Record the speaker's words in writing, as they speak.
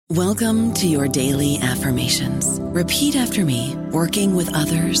Welcome to your daily affirmations. Repeat after me. Working with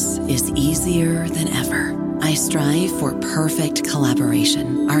others is easier than ever. I strive for perfect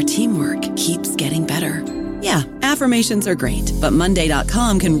collaboration. Our teamwork keeps getting better. Yeah, affirmations are great, but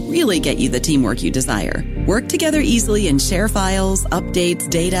Monday.com can really get you the teamwork you desire. Work together easily and share files, updates,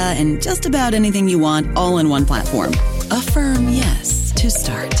 data, and just about anything you want all in one platform. Affirm yes to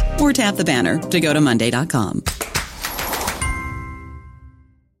start, or tap the banner to go to Monday.com.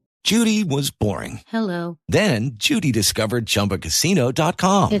 Judy was boring. Hello. Then Judy discovered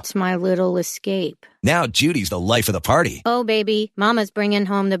ChumbaCasino.com. It's my little escape. Now Judy's the life of the party. Oh, baby, mama's bringing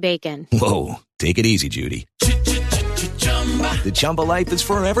home the bacon. Whoa, take it easy, Judy. The Chumba life is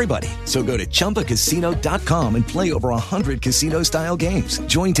for everybody. So go to ChumbaCasino.com and play over 100 casino-style games.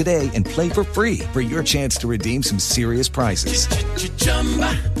 Join today and play for free for your chance to redeem some serious prizes.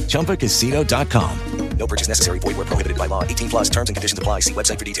 ChumbaCasino.com. No purchase necessary. Void where prohibited by law. 18 plus terms and conditions apply. See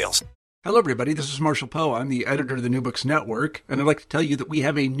website for details. Hello, everybody. This is Marshall Poe. I'm the editor of the New Books Network, and I'd like to tell you that we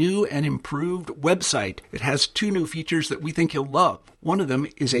have a new and improved website. It has 2 new features that we think you'll love. One of them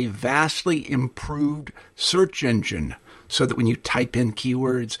is a vastly improved search engine, so that when you type in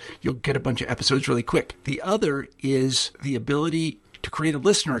keywords, you'll get a bunch of episodes really quick. The other is the ability to create a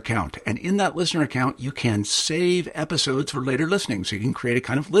listener account. And in that listener account, you can save episodes for later listening. So you can create a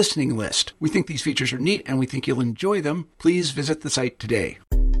kind of listening list. We think these features are neat and we think you'll enjoy them. Please visit the site today.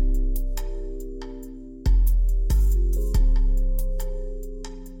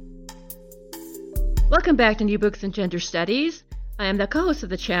 Welcome back to New Books in Gender Studies. I am the co-host of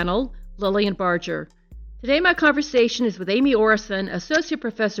the channel, Lillian Barger. Today my conversation is with Amy Orison, Associate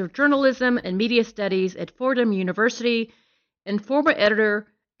Professor of Journalism and Media Studies at Fordham University and former editor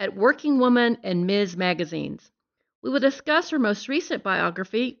at Working Woman and Ms. magazines. We will discuss her most recent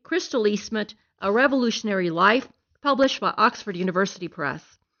biography, Crystal Eastman, A Revolutionary Life, published by Oxford University Press.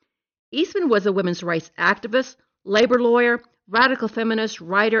 Eastman was a women's rights activist, labor lawyer, radical feminist,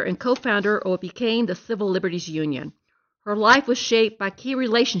 writer, and co-founder of what became the Civil Liberties Union. Her life was shaped by key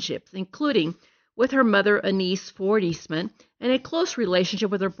relationships, including with her mother, Annice Ford Eastman, and a close relationship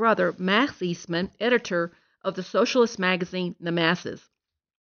with her brother, Max Eastman, editor of the socialist magazine The Masses.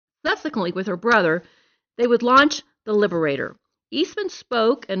 Subsequently, with her brother, they would launch The Liberator. Eastman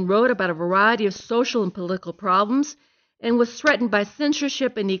spoke and wrote about a variety of social and political problems and was threatened by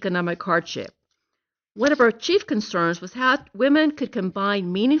censorship and economic hardship. One of her chief concerns was how women could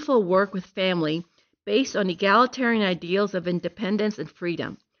combine meaningful work with family based on egalitarian ideals of independence and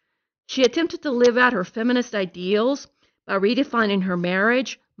freedom. She attempted to live out her feminist ideals by redefining her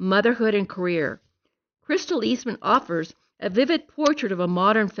marriage, motherhood, and career. Crystal Eastman offers a vivid portrait of a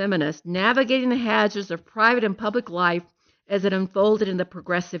modern feminist navigating the hazards of private and public life as it unfolded in the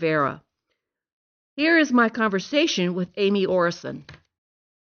progressive era. Here is my conversation with Amy Orison.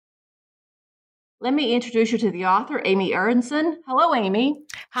 Let me introduce you to the author, Amy Orison. Hello, Amy.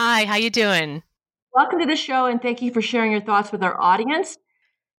 Hi, how you doing? Welcome to the show, and thank you for sharing your thoughts with our audience.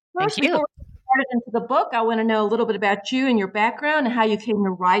 First, Thank you. Before we get into the book, I want to know a little bit about you and your background and how you came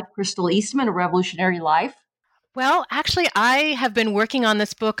to write Crystal Eastman, A Revolutionary Life. Well, actually, I have been working on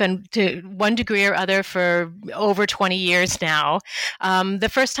this book to one degree or other for over 20 years now. The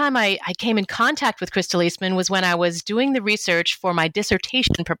first time I came in contact with Crystal Eastman was when I was doing the research for my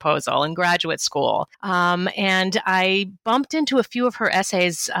dissertation proposal in graduate school. And I bumped into a few of her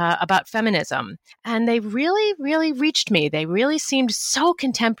essays about feminism. And they really, really reached me. They really seemed so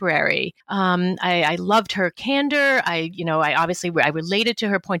contemporary. I loved her candor. I related to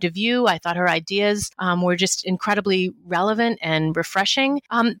her point of view. I thought her ideas were just incredibly relevant and refreshing.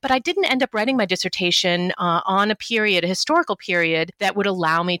 But I didn't end up writing my dissertation on a historical period that would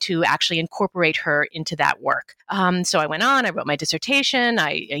allow me to actually incorporate her into that work. So I went on, I wrote my dissertation,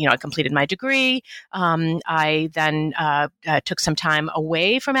 I completed my degree. I then took some time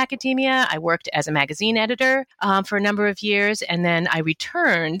away from academia. I worked as a magazine editor for a number of years, and then I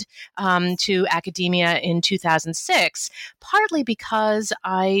returned to academia in 2006, partly because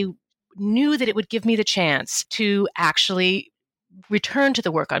I knew that it would give me the chance to actually return to the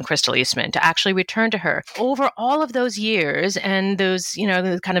work on Crystal Eastman, to actually return to her. Over all of those years and those,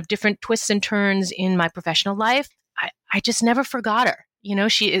 the kind of different twists and turns in my professional life, I just never forgot her.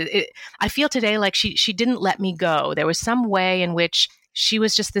 I feel today like she didn't let me go. There was some way in which she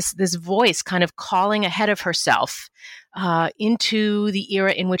was just this voice kind of calling ahead of herself into the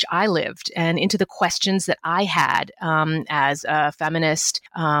era in which I lived and into the questions that I had as a feminist,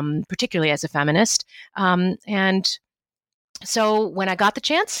 particularly as a feminist. And so when I got the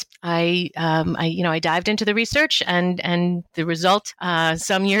chance, I dived into the research, and the result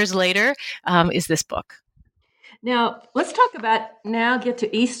some years later is this book. Now, let's talk about, get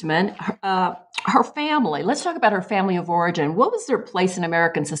to Eastman, her family. Let's talk about her family of origin. What was their place in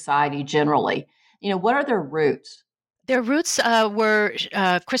American society generally? What are their roots? Their roots were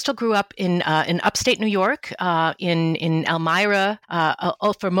Crystal grew up in upstate New York, in Elmira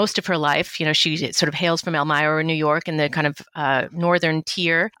for most of her life. She sort of hails from Elmira, New York, in the kind of northern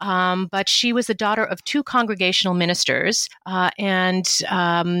tier. But she was the daughter of two congregational ministers, and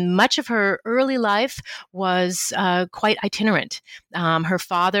much of her early life was quite itinerant. Her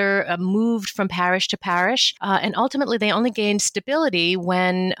father moved from parish to parish, and ultimately they only gained stability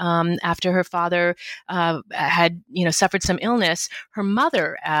when, after her father had suffered some illness, her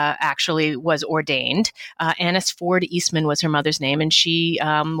mother actually was ordained. Annis Ford Eastman was her mother's name, and she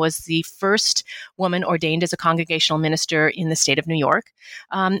was the first woman ordained as a congregational minister in the state of New York.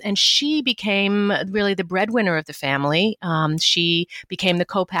 And she became really the breadwinner of the family. She became the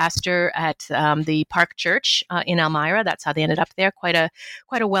co-pastor at the Park Church in Elmira. That's how they ended up there. Quite a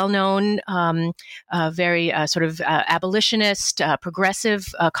well-known, very sort of abolitionist,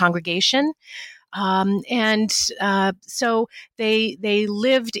 progressive congregation. So they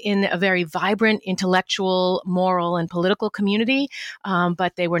lived in a very vibrant intellectual, moral, and political community,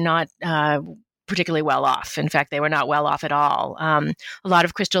 but they were not particularly well off. In fact, they were not well off at all. A lot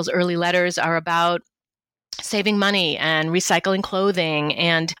of Crystal's early letters are about saving money and recycling clothing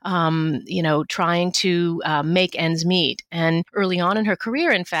and, trying to make ends meet. And early on in her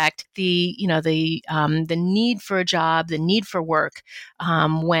career, in fact, the need for a job, the need for work,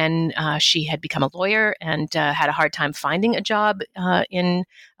 when she had become a lawyer and had a hard time finding a job in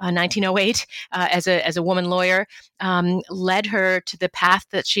 1908 as a woman lawyer, led her to the path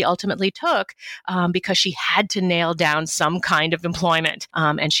that she ultimately took because she had to nail down some kind of employment.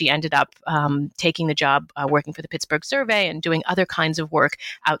 And she ended up taking the job working for the Pittsburgh Survey and doing other kinds of work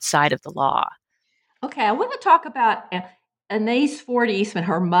outside of the law. Okay, I want to talk about Anais Ford Eastman,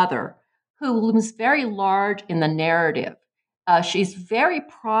 her mother, who looms very large in the narrative. She's very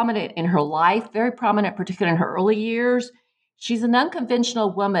prominent in her life, very prominent, particularly in her early years. She's an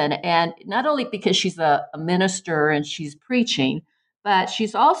unconventional woman, and not only because she's a minister and she's preaching, but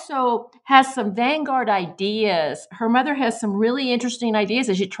she's also has some vanguard ideas. Her mother has some really interesting ideas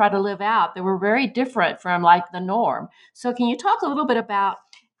that she tried to live out that were very different from like the norm. So can you talk a little bit about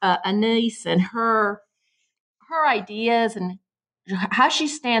Anais and her ideas and how she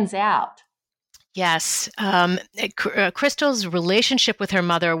stands out? Yes. Crystal's relationship with her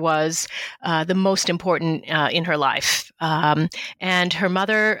mother was the most important in her life. And her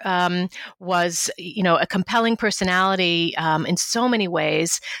mother was, a compelling personality in so many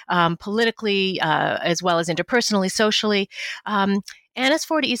ways, politically as well as interpersonally, socially. Annis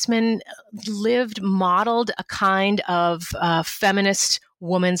Ford Eastman modeled a kind of feminist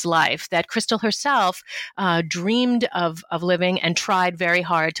woman's life that Crystal herself dreamed of living and tried very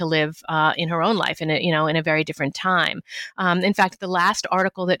hard to live in her own life in a very different time. In fact, the last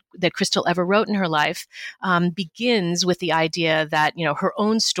article that Crystal ever wrote in her life begins with the idea that her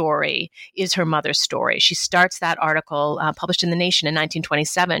own story is her mother's story. She starts that article published in The Nation in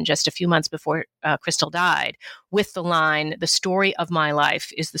 1927, just a few months before Crystal died, with the line, "The story of my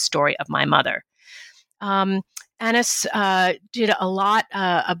life is the story of my mother." Annis did a lot,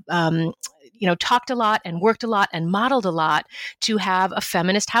 talked a lot and worked a lot and modeled a lot to have a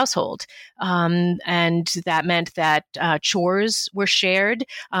feminist household. And that meant that chores were shared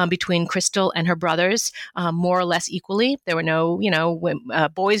between Crystal and her brothers more or less equally. There were no,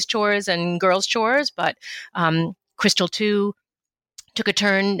 boys' chores and girls' chores, but Crystal, too, took a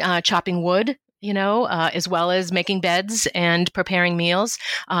turn chopping wood, as well as making beds and preparing meals,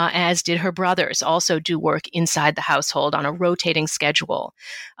 as did her brothers also do work inside the household on a rotating schedule.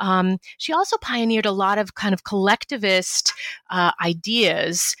 She also pioneered a lot of kind of collectivist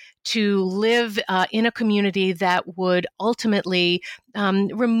ideas to live in a community that would ultimately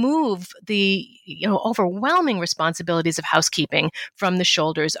remove the overwhelming responsibilities of housekeeping from the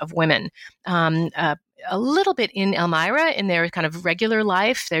shoulders of women. A little bit in Elmira in their kind of regular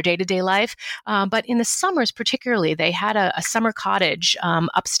life, their day-to-day life. But in the summers particularly, they had a summer cottage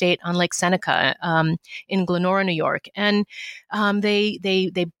upstate on Lake Seneca in Glenora, New York. And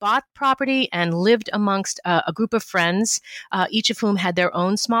they bought property and lived amongst a group of friends, each of whom had their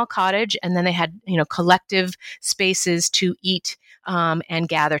own small cottage. And then they had, collective spaces to eat and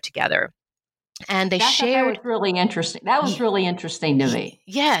gather together. And they That shared. was really interesting. That was really interesting to me.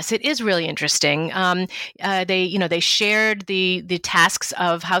 Yes, it is really interesting. They shared the tasks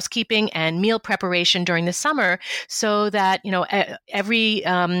of housekeeping and meal preparation during the summer, so that every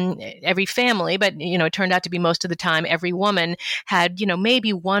family, but it turned out to be most of the time every woman had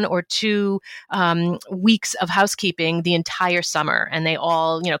maybe 1 or 2 weeks of housekeeping the entire summer, and they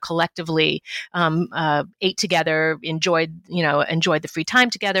all collectively ate together, enjoyed the free time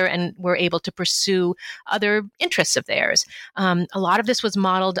together, and were able to pursue other interests of theirs. A lot of this was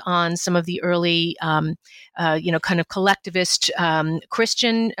modeled on some of the early, kind of collectivist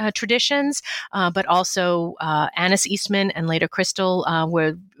Christian traditions, but also Annis Eastman and later Crystal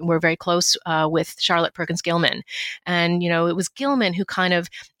were very close with Charlotte Perkins Gilman, and it was Gilman who kind of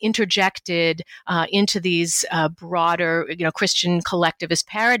interjected into these broader, Christian collectivist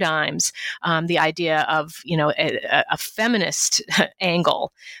paradigms, the idea of a feminist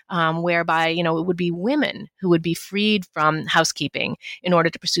angle, whereby it would be women who would be freed from housekeeping in order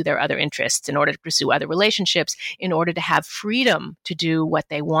to pursue their other interests, in order to pursue other relationships, in order to have freedom to do what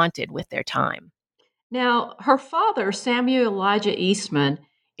they wanted with their time. Now, her father, Samuel Elijah Eastman,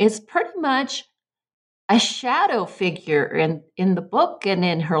 is pretty much a shadow figure in the book and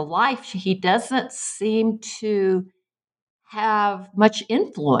in her life. He doesn't seem to have much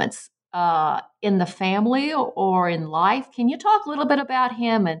influence in the family or in life. Can you talk a little bit about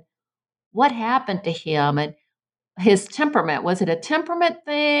him and what happened to him and his temperament? Was it a temperament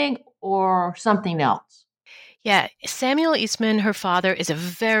thing or something else? Yeah, Samuel Eastman, her father, is a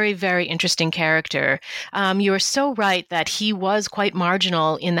very, very interesting character. You are so right that he was quite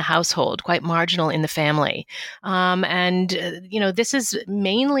marginal in the household, quite marginal in the family. This is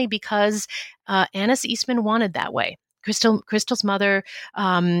mainly because Annis Eastman wanted that way. Crystal's mother,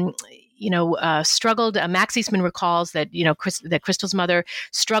 struggled. Max Eastman recalls that that Crystal's mother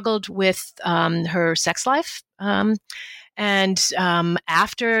struggled with her sex life. After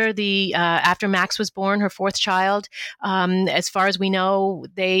Max was born, her 4th child, as far as we know,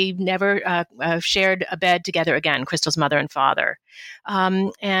 they never shared a bed together again, Crystal's mother and father.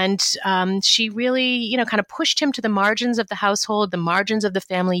 She really, kind of pushed him to the margins of the household, the margins of the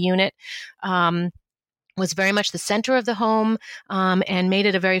family unit. Was very much the center of the home, and made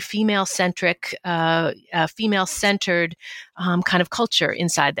it a very female-centric, female-centered kind of culture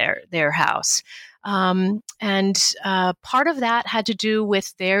inside their house. Part of that had to do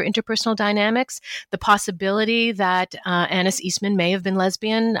with their interpersonal dynamics, the possibility that Annis Eastman may have been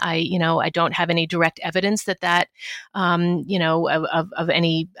lesbian. I don't have any direct evidence that of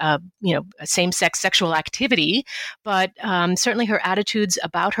any same-sex sexual activity, but certainly her attitudes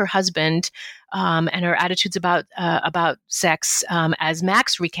about her husband and her attitudes about sex, as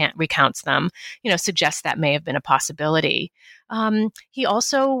Max recounts them, suggests that may have been a possibility. He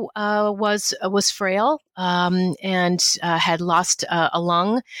also was frail and had lost a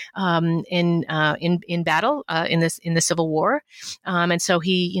lung in battle in the Civil War, and so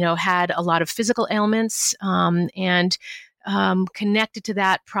he had a lot of physical ailments and. Connected to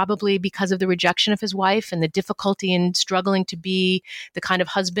that probably because of the rejection of his wife and the difficulty in struggling to be the kind of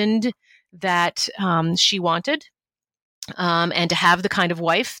husband that she wanted. And to have the kind of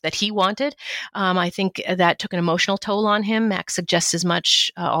wife that he wanted. I think that took an emotional toll on him. Max suggests as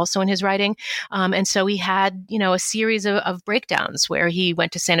much also in his writing. And so he had, a series of breakdowns where he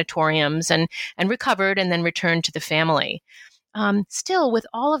went to sanatoriums and recovered and then returned to the family. Still, with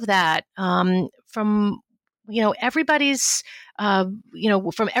all of that, from everybody's,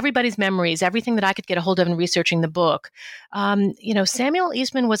 from everybody's memories, everything that I could get a hold of in researching the book, Samuel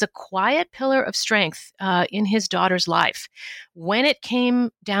Eastman was a quiet pillar of strength in his daughter's life. When it came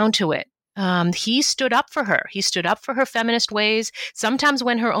down to it, he stood up for her. He stood up for her feminist ways. Sometimes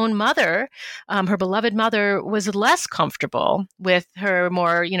when her own mother, her beloved mother, was less comfortable with her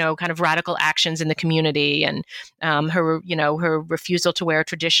more, kind of radical actions in the community and her refusal to wear a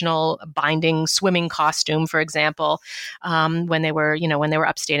traditional binding swimming costume, for example, when they were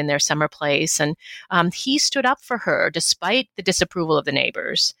upstate in their summer place. And he stood up for her despite the disapproval of the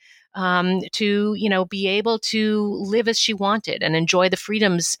neighbors. To be able to live as she wanted and enjoy the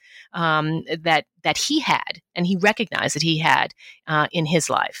freedoms that he had, and he recognized that he had in his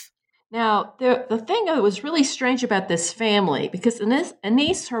life. Now, the thing that was really strange about this family, because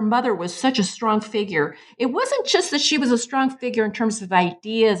Annis, her mother, was such a strong figure. It wasn't just that she was a strong figure in terms of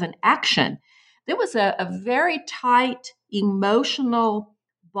ideas and action. There was a very tight emotional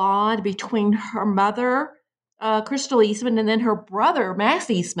bond between her mother, Crystal Eastman, and then her brother, Max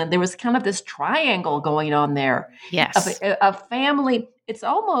Eastman. There was kind of this triangle going on there. Yes. A family. It's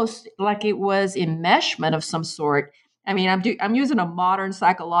almost like it was enmeshment of some sort. I mean, I'm using a modern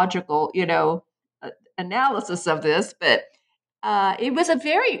psychological, analysis of this, but it was a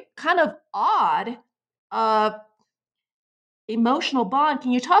very kind of odd emotional bond.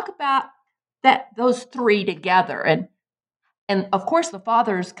 Can you talk about those three together? And of course, the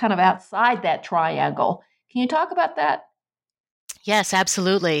father's kind of outside that triangle. Can you talk about that? Yes,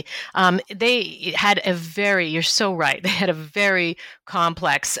 absolutely. They had you're so right. They had a very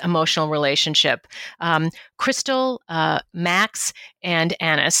complex emotional relationship. Crystal, Max, and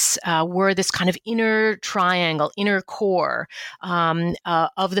Annis were this kind of inner triangle, inner core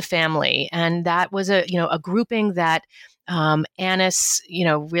of the family. And that was a grouping that Annis,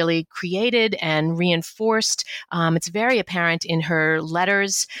 really created and reinforced. It's very apparent in her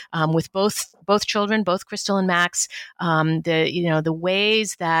letters with both children, both Crystal and Max. The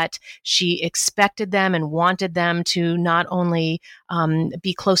ways that she expected them and wanted them to not only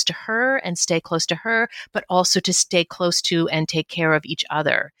be close to her and stay close to her, but also to stay close to and take care of each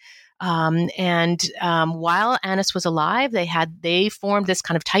other. While Annis was alive, they formed this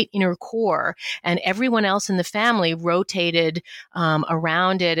kind of tight inner core, and everyone else in the family rotated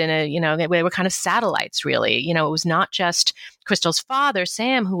around it. They were kind of satellites, really. It was not just Crystal's father,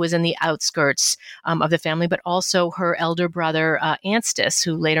 Sam, who was in the outskirts of the family, but also her elder brother, Anstis,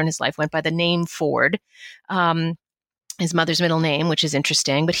 who later in his life went by the name Ford. His mother's middle name, which is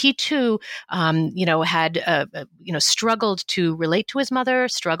interesting, but he too, had, struggled to relate to his mother,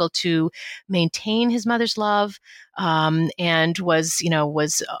 struggled to maintain his mother's love, and was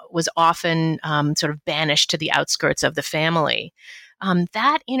often sort of banished to the outskirts of the family.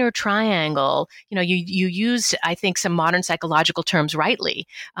 That inner triangle, you used, I think, some modern psychological terms rightly.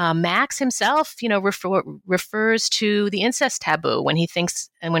 Max himself, refers to the incest taboo when he thinks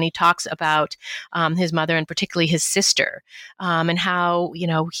and when he talks about his mother and particularly his sister, and how,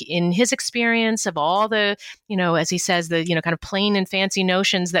 in his experience of all the, as he says, the, kind of plain and fancy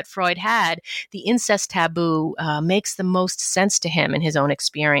notions that Freud had, the incest taboo makes the most sense to him in his own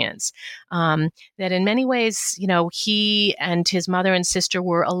experience. That in many ways, he and his mother and sister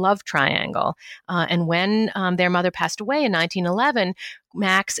were a love triangle. And when their mother passed away in 1911,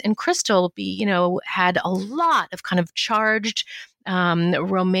 Max and Crystal, had a lot of kind of charged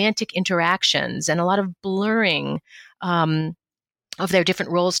romantic interactions and a lot of blurring of their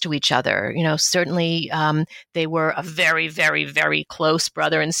different roles to each other. Certainly they were a very, very, very close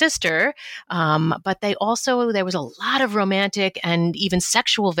brother and sister, but there was a lot of romantic and even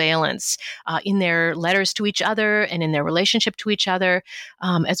sexual valence in their letters to each other and in their relationship to each other,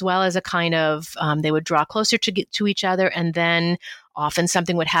 as well as a kind of, they would draw closer to each other, and then often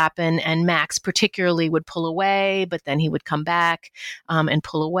something would happen and Max particularly would pull away, but then he would come back and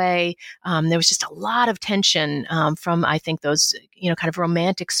pull away. There was just a lot of tension from, I think, those, kind of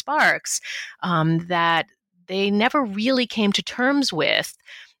romantic sparks that they never really came to terms with,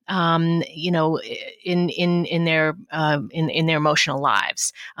 in their emotional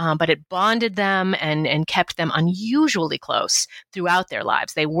lives. But it bonded them and kept them unusually close throughout their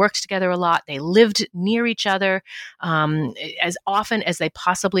lives. They worked together a lot. They lived near each other as often as they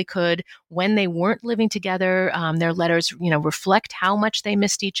possibly could. When they weren't living together, their letters, reflect how much they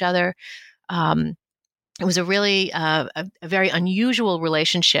missed each other. It was a really a very unusual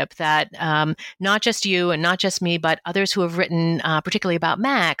relationship that not just you and not just me, but others who have written particularly about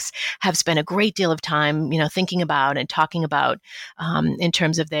Max have spent a great deal of time, thinking about and talking about in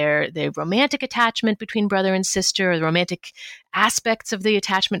terms of their romantic attachment between brother and sister, the romantic aspects of the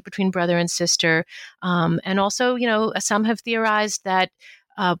attachment between brother and sister. And also, some have theorized that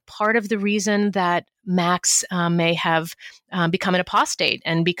part of the reason that Max may have become an apostate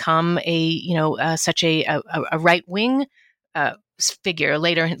and become such a right wing figure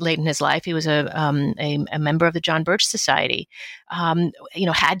late in his life. He was a member of the John Birch Society.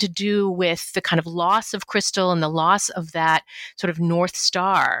 Had to do with the kind of loss of Crystal and the loss of that sort of North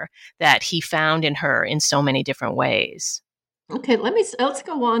Star that he found in her in so many different ways. Okay, let's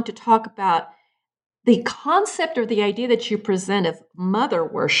go on to talk about the concept or the idea that you present of mother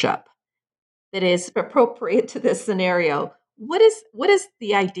worship that is appropriate to this scenario. What is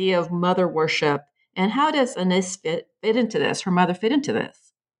the idea of mother worship, and how does Annis fit into this? Her mother fit into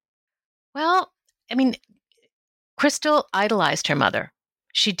this? Well, I mean, Crystal idolized her mother.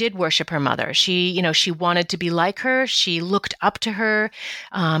 She did worship her mother. She wanted to be like her. She looked up to her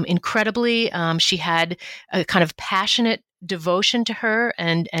incredibly. She had a kind of passionate devotion to her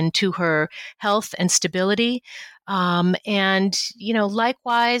and to her health and stability. Likewise,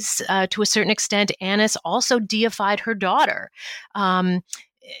 to a certain extent, Annis also deified her daughter.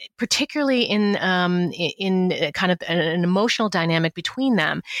 Particularly in kind of an emotional dynamic between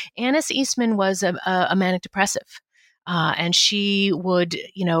them. Annis Eastman was a manic depressive. And she would,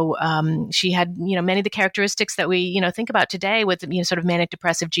 she had, many of the characteristics that we, think about today with, sort of manic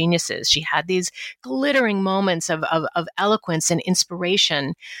depressive geniuses. She had these glittering moments of eloquence and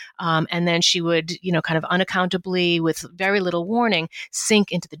inspiration. And then she would, kind of unaccountably, with very little warning,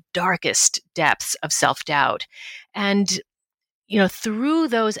 sink into the darkest depths of self-doubt. And through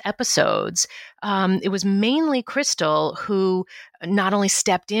those episodes, it was mainly Crystal who not only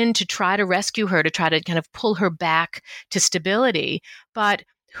stepped in to try to rescue her, to try to kind of pull her back to stability, but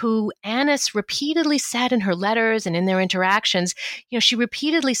who Annis repeatedly said in her letters and in their interactions, she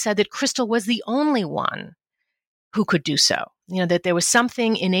repeatedly said that Crystal was the only one who could do so. That there was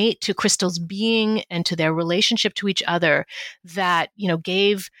something innate to Crystal's being and to their relationship to each other that,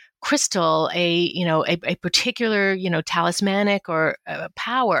 gave Crystal a particular, talismanic or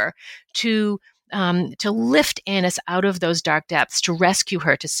power to lift Annis out of those dark depths, to rescue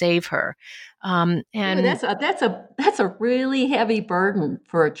her, to save her. And that's a really heavy burden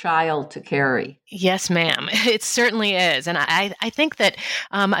for a child to carry. Yes, ma'am. It certainly is. And I think that,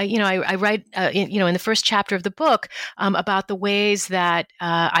 I write, in the first chapter of the book about the ways that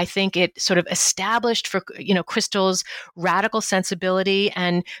I think it sort of established for, Crystal's radical sensibility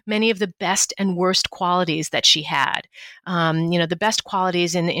and many of the best and worst qualities that she had. The best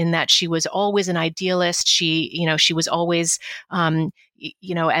qualities in that she was always an idealist. She was always,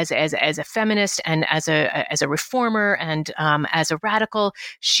 as a feminist and as a reformer and as a radical,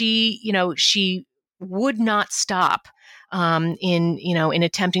 she would not stop in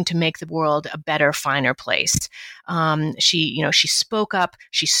attempting to make the world a better, finer place. She spoke up,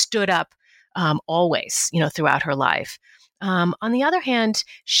 she stood up always, throughout her life. On the other hand,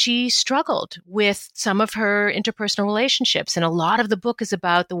 she struggled with some of her interpersonal relationships. And a lot of the book is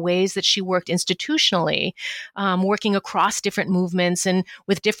about the ways that she worked institutionally, working across different movements and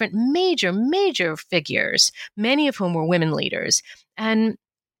with different major figures, many of whom were women leaders. And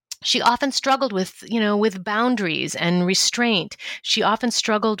she often struggled with boundaries and restraint. She often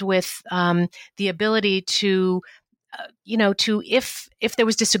struggled with the ability to if there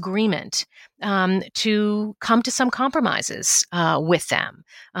was disagreement, to come to some compromises with them.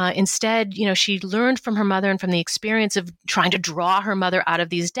 Instead, she learned from her mother and from the experience of trying to draw her mother out of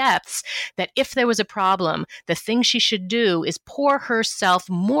these depths that if there was a problem, the thing she should do is pour herself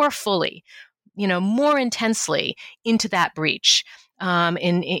more fully, more intensely into that breach.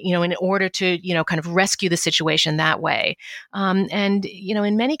 In order to, kind of rescue the situation that way. And,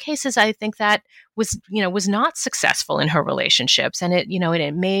 in many cases, I think that was not successful in her relationships. And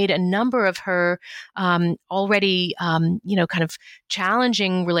it made a number of her already, kind of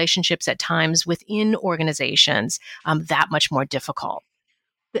challenging relationships at times within organizations that much more difficult.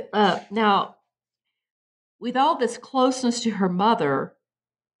 Now, with all this closeness to her mother,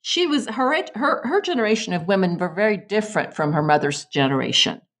 she was her generation of women were very different from her mother's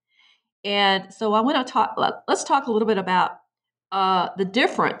generation, and so I want to talk. Let's talk a little bit about the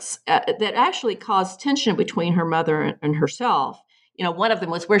difference that actually caused tension between her mother and herself. One of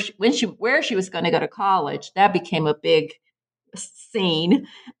them was where she was going to go to college. That became a big scene.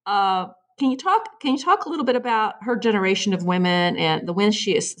 Can you talk a little bit about her generation of women and the women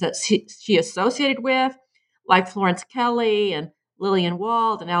she associated with, like Florence Kelley and Lillian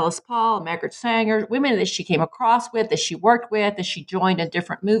Wald and Alice Paul and Margaret Sanger, women that she came across with, that she worked with, that she joined in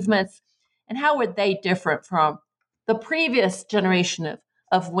different movements, and how were they different from the previous generation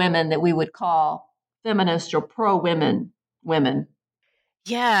of women that we would call feminist or pro-women women?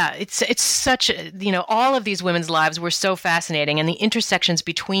 Yeah, it's such, all of these women's lives were so fascinating, and the intersections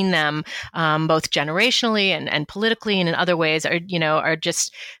between them, both generationally and politically and in other ways are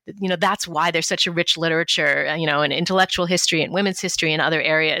just, that's why there's such a rich literature, and intellectual history and women's history and other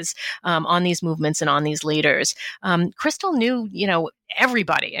areas on these movements and on these leaders. Crystal knew,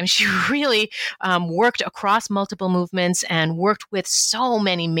 everybody. I mean, she really worked across multiple movements and worked with so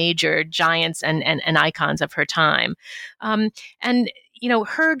many major giants and icons of her time. And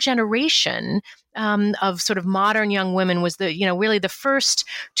her generation of sort of modern young women was really the first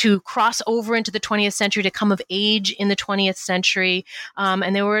to cross over into the 20th century, to come of age in the 20th century.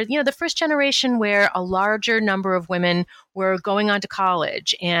 And they were, the first generation where a larger number of women were going on to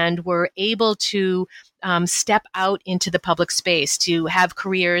college and were able to step out into the public space, to have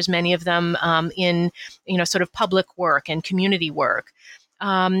careers, many of them in, sort of public work and community work.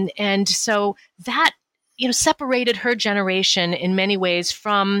 And so that separated her generation in many ways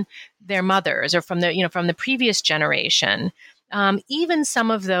from their mothers or from the previous generation. Even some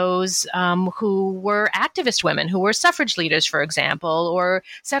of those who were activist women, who were suffrage leaders, for example, or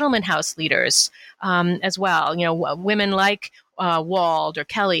settlement house leaders as well. Women like Wald or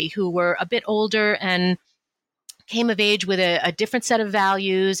Kelley, who were a bit older and came of age with a different set of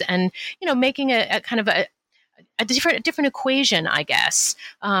values, and making a kind of a different equation, I guess,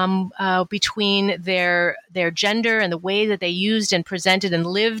 between their gender and the way that they used and presented and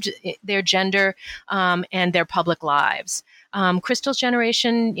lived their gender and their public lives. Crystal's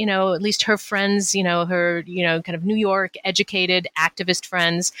generation, at least her friends, her, kind of New York educated activist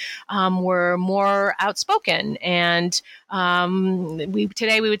friends, were more outspoken, and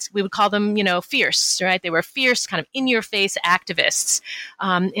today we would call them, fierce, right? They were fierce, kind of in your face activists,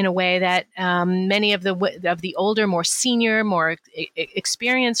 in a way that many of the older, more senior, more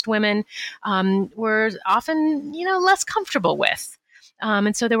experienced women were often, less comfortable with.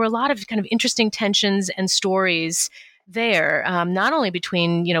 And so there were a lot of kind of interesting tensions and stories there, not only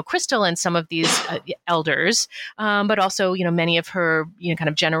between, Crystal and some of these elders, but also, many of her, kind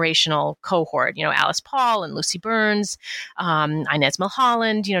of generational cohort, Alice Paul and Lucy Burns, Inez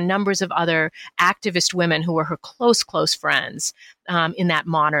Milholland, numbers of other activist women who were her close friends in that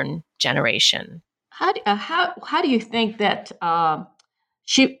modern generation. How do you think that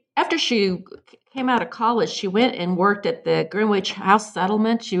after she came out of college, she went and worked at the Greenwich House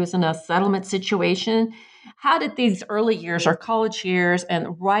settlement? She was in a settlement situation. How did these early years, or college years,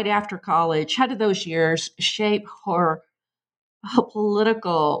 and right after college, how did those years shape her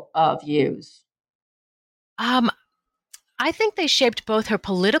political views? I think they shaped both her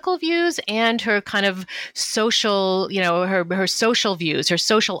political views and her kind of social, her social views, her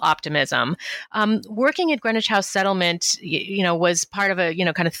social optimism. Working at Greenwich House Settlement, was part of a,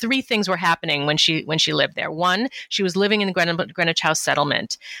 kind of three things were happening when she lived there. One, she was living in the Greenwich House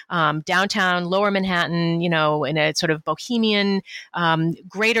Settlement, downtown, Lower Manhattan, in a sort of bohemian,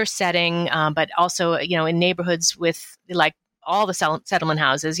 greater setting, but also, in neighborhoods with all the settlement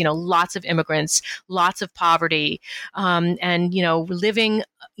houses, lots of immigrants, lots of poverty, and, living,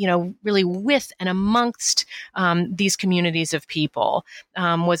 really with and amongst these communities of people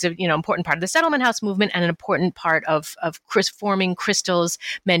was a, important part of the settlement house movement, and an important part of forming Crystal's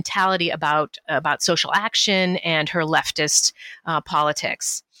mentality about social action and her leftist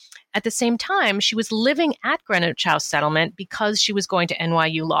politics. At the same time, she was living at Greenwich House Settlement because she was going to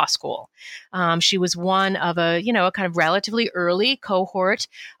NYU Law School. She was one of a kind of relatively early cohort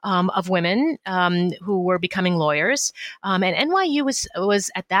of women who were becoming lawyers. And NYU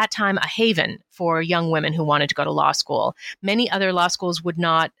was at that time a haven for young women who wanted to go to law school. Many other law schools would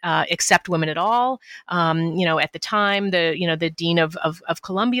not accept women at all. At the time, the dean of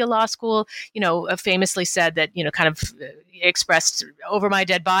Columbia Law School, famously said that, kind of expressed, over my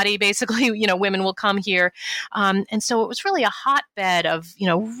dead body, basically, women will come here. And so it was really a hotbed of,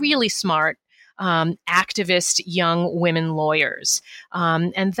 really smart, activist young women lawyers.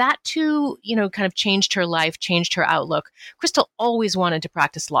 And that too, kind of changed her life, changed her outlook. Crystal always wanted to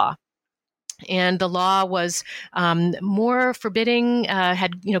practice law. And the law was more forbidding,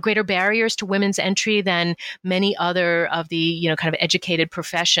 had greater barriers to women's entry than many other of the kind of educated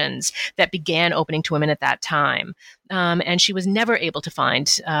professions that began opening to women at that time. And she was never able to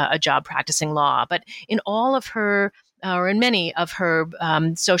find a job practicing law. But in all of her, or in many of her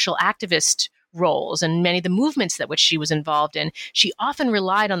social activist roles and many of the movements that which she was involved in, she often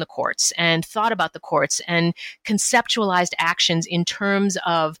relied on the courts and thought about the courts and conceptualized actions in terms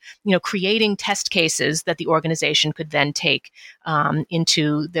of, creating test cases that the organization could then take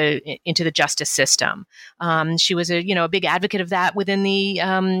into the justice system. She was a big advocate of that within the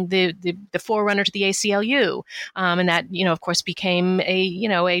forerunner to the ACLU, and that of course became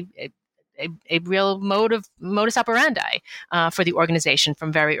a real modus operandi for the organization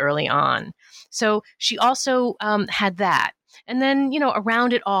from very early on. So she also had that. And then,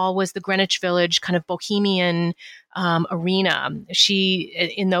 around it all was the Greenwich Village kind of bohemian arena.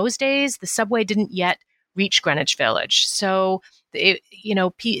 In those days, the subway didn't yet reach Greenwich Village. So,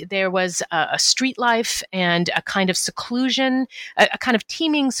 there was a street life and a kind of seclusion, a kind of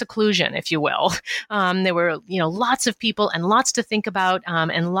teeming seclusion, if you will. There were, lots of people and lots to think about,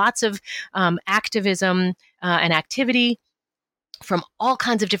 and lots of activism and activity from all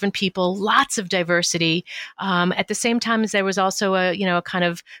kinds of different people, lots of diversity. At the same time as there was also a kind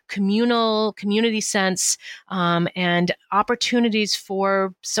of community sense, and opportunities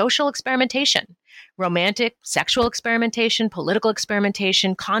for social experimentation. Romantic, sexual experimentation, political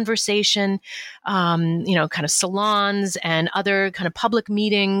experimentation, conversation, kind of salons and other kind of public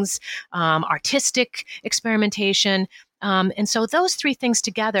meetings, artistic experimentation. And so those three things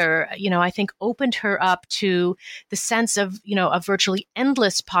together, I think opened her up to the sense of, a virtually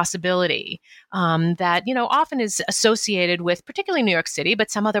endless possibility that, often is associated with particularly New York City,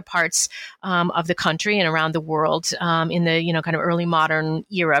 but some other parts of the country and around the world in the, kind of early modern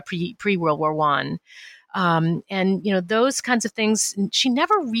era, pre-World War I. And, those kinds of things, she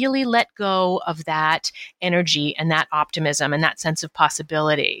never really let go of that energy and that optimism and that sense of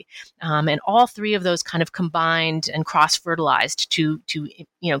possibility. And all three of those kind of combined and cross-fertilized to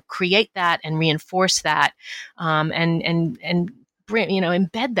create that and reinforce that, and bring,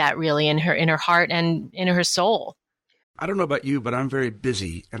 embed that really in her heart and in her soul. I don't know about you, but I'm very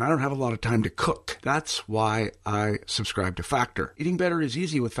busy and I don't have a lot of time to cook. That's why I subscribe to Factor. Eating better is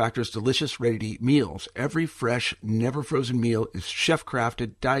easy with Factor's delicious, ready-to-eat meals. Every fresh, never frozen meal is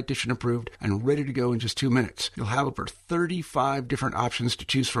chef-crafted, dietitian approved, and ready to go in just 2 minutes. You'll have over 35 different options to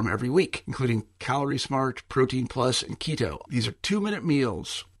choose from every week, including Calorie Smart, Protein Plus, and Keto. These are 2-minute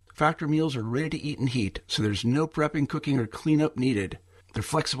meals. Factor meals are ready to eat and heat, so there's no prepping, cooking, or cleanup needed. They're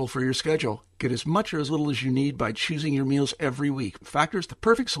flexible for your schedule. Get as much or as little as you need by choosing your meals every week. Factor is the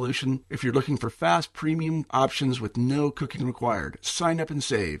perfect solution if you're looking for fast, premium options with no cooking required. Sign up and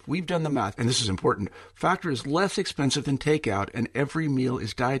save. We've done the math, and this is important. Factor is less expensive than takeout, and every meal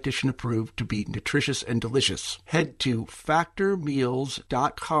is dietitian approved to be nutritious and delicious. Head to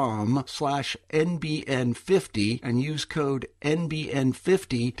factormeals.com/NBN50 and use code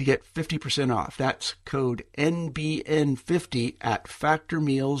NBN50 to get 50% off. That's code NBN50 at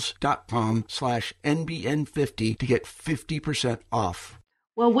factormeals.com/NBN50 to get 50% off.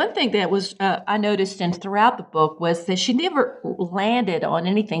 Well, one thing that was I noticed throughout the book was that she never landed on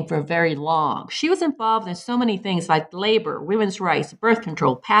anything for very long. She was involved in so many things like labor, women's rights, birth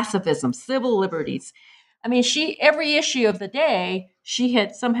control, pacifism, civil liberties. I mean, every issue of the day she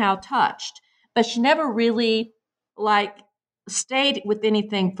had somehow touched, but she never really stayed with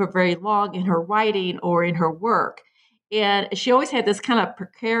anything for very long in her writing or in her work. And she always had this kind of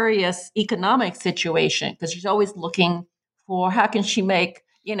precarious economic situation because she's always looking for how can she make,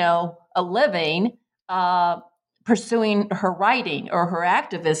 a living pursuing her writing or her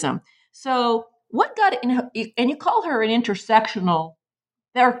activism. So what got in her, and you call her an intersectional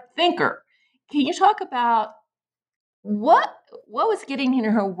thinker. Can you talk about what was getting in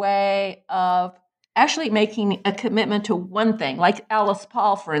her way of actually making a commitment to one thing? Like Alice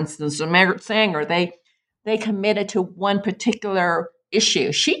Paul, for instance, or Margaret Sanger, they committed to one particular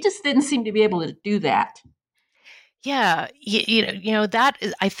issue. She just didn't seem to be able to do that. Yeah, that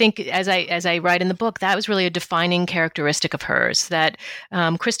is, I think, as I write in the book, that was really a defining characteristic of hers. That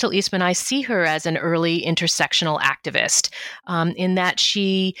Crystal Eastman, I see her as an early intersectional activist, in that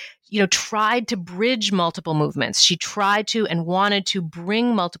she tried to bridge multiple movements. She tried to and wanted to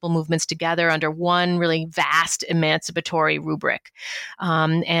bring multiple movements together under one really vast emancipatory rubric.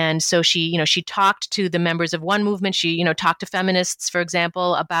 And so she talked to the members of one movement. She, talked to feminists, for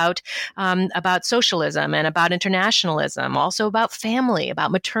example, about socialism and about internationalism, also about family,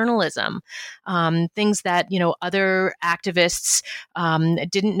 about maternalism, things that, other activists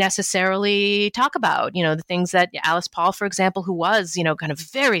didn't necessarily talk about, the things that Alice Paul, for example, who was, kind of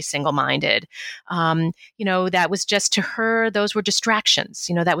very single-minded, that was just to her, those were distractions,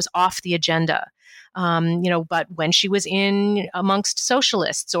 that was off the agenda. But when she was in amongst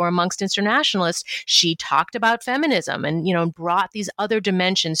socialists or amongst internationalists, she talked about feminism and, brought these other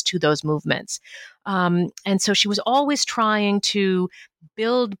dimensions to those movements. And so she was always trying to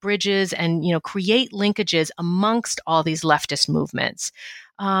build bridges and, create linkages amongst all these leftist movements.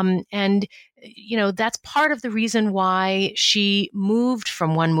 And that's part of the reason why she moved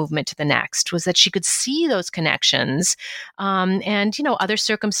from one movement to the next, was that she could see those connections. And, other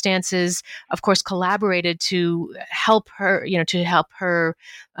circumstances, of course, collaborated to help her,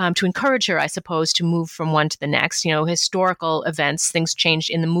 to encourage her, I suppose, to move from one to the next. Historical events, things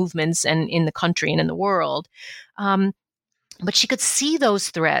changed in the movements and in the country and in the world. But she could see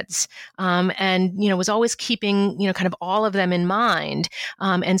those threads, and, was always keeping, kind of all of them in mind.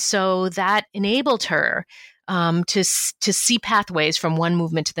 And so that enabled her to see pathways from one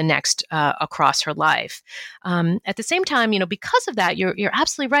movement to the next across her life. At the same time, because of that, you're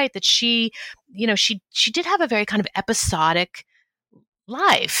absolutely right that she did have a very kind of episodic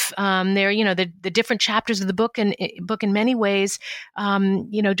life. The different chapters of the book in many ways,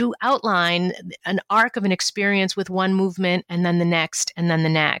 do outline an arc of an experience with one movement and then the next and then the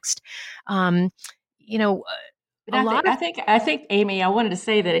next. I think, Amy, I wanted to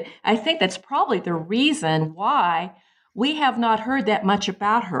say that I think that's probably the reason why we have not heard that much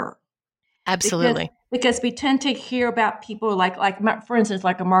about her. Absolutely. Because we tend to hear about people like for instance,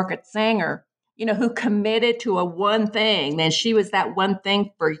 like a Margaret Sanger, who committed to a one thing, and she was that one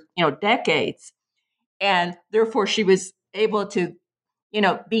thing for, decades. And therefore she was able to,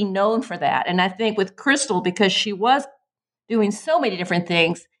 be known for that. And I think with Crystal, because she was doing so many different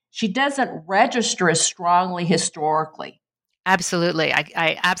things, she doesn't register as strongly historically. Absolutely.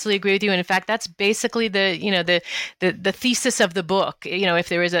 I absolutely agree with you. And in fact, that's basically the thesis of the book. If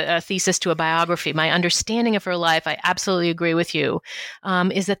there is a thesis to a biography, my understanding of her life, I absolutely agree with you,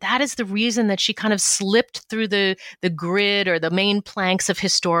 is that is the reason that she kind of slipped through the grid or the main planks of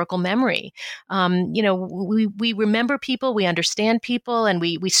historical memory. We remember people, we understand people, and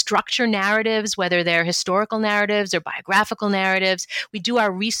we structure narratives, whether they're historical narratives or biographical narratives. We do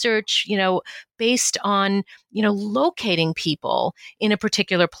our research, based on, locating people in a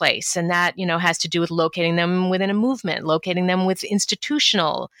particular place. And that, has to do with locating them within a movement, locating them with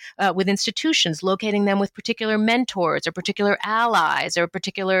institutions, locating them with particular mentors or particular allies or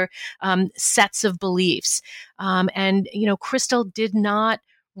particular sets of beliefs. And Crystal did not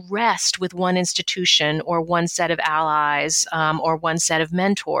rest with one institution or one set of allies or one set of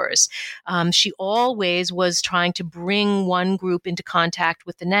mentors. She always was trying to bring one group into contact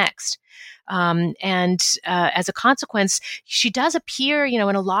with the next. As a consequence, she does appear, in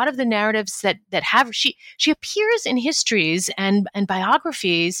a lot of the narratives that have, she appears in histories and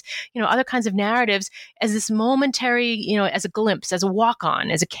biographies, other kinds of narratives as this momentary, as a glimpse, as a walk-on,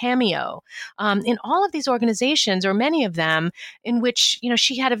 as a cameo, in all of these organizations, or many of them, in which,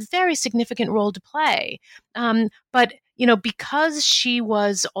 she had a very significant role to play. But because she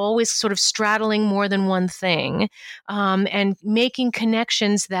was always sort of straddling more than one thing, and making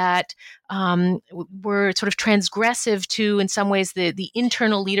connections that were sort of transgressive to, in some ways, the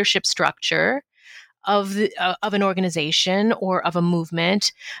internal leadership structure of an organization or of a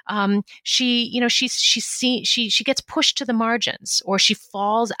movement, she gets pushed to the margins, or she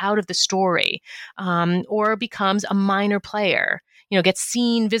falls out of the story, or becomes a minor player. Gets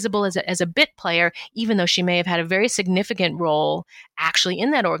seen, visible as a bit player, even though she may have had a very significant role actually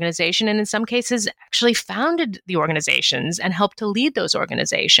in that organization, and in some cases actually founded the organizations and helped to lead those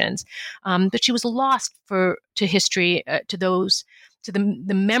organizations. But she was lost to history, to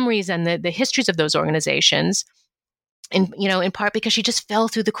the memories and the histories of those organizations, in part because she just fell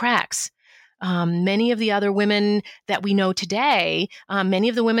through the cracks. Many of the other women that we know today, many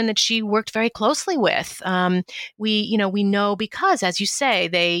of the women that she worked very closely with, we know because, as you say,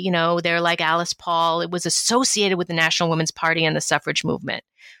 they're like Alice Paul. It was associated with the National Women's Party and the suffrage movement.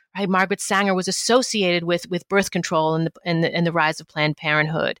 Right, Margaret Sanger was associated with birth control and the rise of Planned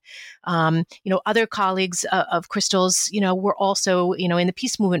Parenthood. Other colleagues of Crystal's, were also, in the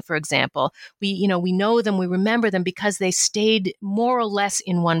peace movement, for example. We know them, we remember them because they stayed more or less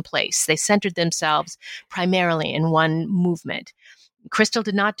in one place. They centered themselves primarily in one movement. Crystal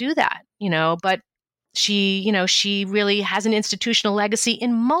did not do that, but she really has an institutional legacy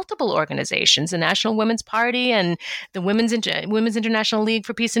in multiple organizations, the National Women's Party and the Women's International League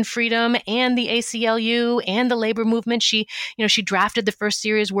for Peace and Freedom and the ACLU and the labor movement. She drafted the first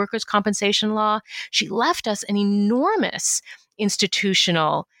serious workers' compensation law. She left us an enormous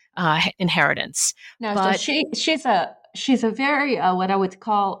institutional inheritance. No, so she's a very what I would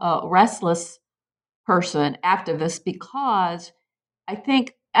call a restless person, activist, because I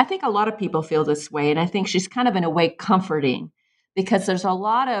think a lot of people feel this way, and I think she's kind of, in a way, comforting, because there's a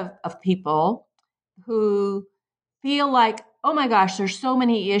lot of people who feel like, oh my gosh, there's so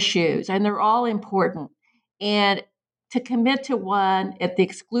many issues and they're all important. And to commit to one at the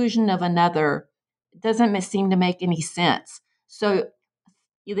exclusion of another doesn't seem to make any sense. So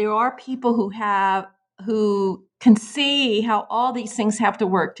there are people who can see how all these things have to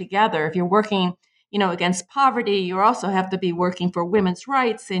work together. If you're working against poverty, you also have to be working for women's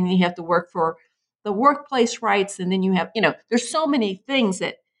rights, and you have to work for the workplace rights. And then you have, there's so many things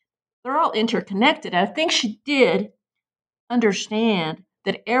that they're all interconnected. And I think she did understand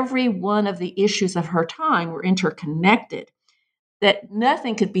that every one of the issues of her time were interconnected, that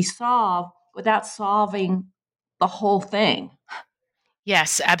nothing could be solved without solving the whole thing.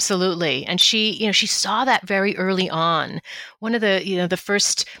 Yes, absolutely. And she saw that very early on. One of the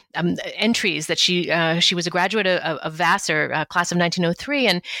first entries that she was a graduate of Vassar, class of 1903,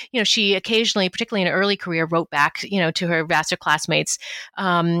 and she occasionally, particularly in her early career, wrote back to her Vassar classmates,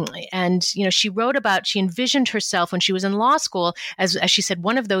 and she envisioned herself when she was in law school as she said,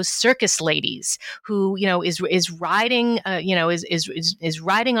 one of those circus ladies who is riding is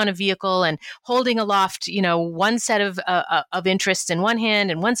riding on a vehicle and holding aloft one set of interests in one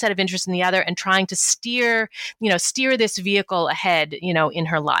hand and one set of interests in the other, and trying to steer this vehicle ahead, in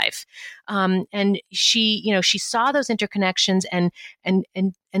her life. And she saw those interconnections and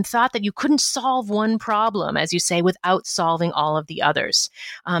thought that you couldn't solve one problem, as you say, without solving all of the others.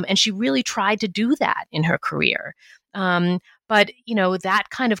 And she really tried to do that in her career. But that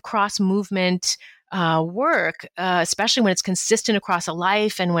kind of cross movement work, especially when it's consistent across a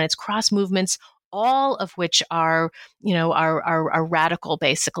life and when it's cross movements all of which are radical,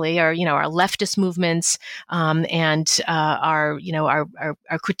 basically, are leftist movements, and are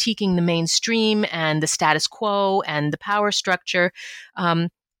critiquing the mainstream and the status quo and the power structure.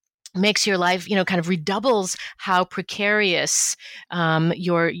 Makes your life, kind of redoubles how precarious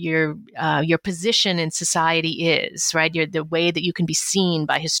your position in society is, right? The way that you can be seen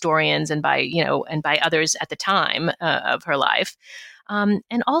by historians and by others at the time of her life, and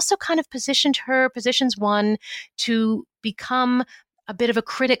also kind of positions one to become a bit of a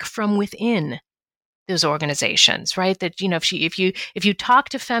critic from within those organizations, right? That if you talk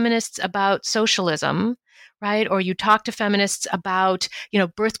to feminists about socialism, right, or you talk to feminists about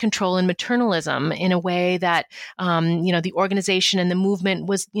birth control and maternalism in a way that the organization and the movement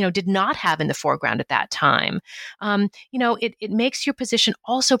was did not have in the foreground at that time, it makes your position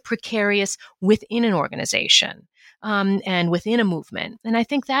also precarious within an organization. And within a movement. And I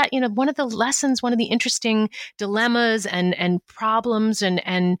think that, one of the lessons, one of the interesting dilemmas and problems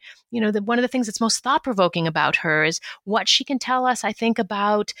and one of the things that's most thought-provoking about her is what she can tell us, I think,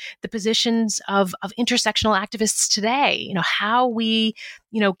 about the positions of intersectional activists today, how we,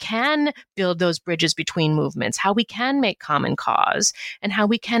 can build those bridges between movements, how we can make common cause, and how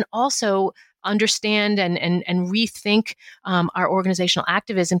we can also understand and rethink our organizational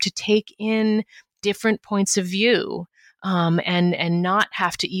activism to take in different points of view, and not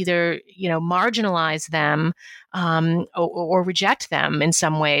have to either marginalize them or reject them in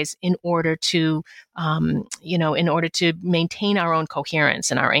some ways in order to maintain our own coherence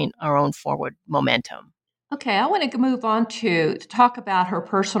and our own forward momentum. Okay, I want to move on to talk about her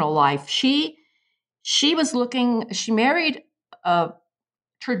personal life. She married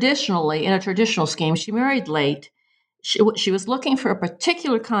traditionally in a traditional scheme. She married late. She was looking for a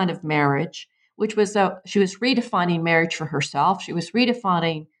particular kind of marriage, which was she was redefining marriage for herself. She was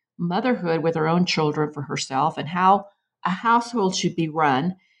redefining motherhood with her own children for herself and how a household should be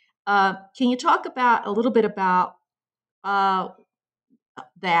run. Can you talk a little bit about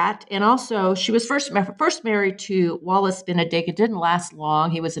that? And also, she was first married to Wallace Benedict. It didn't last long.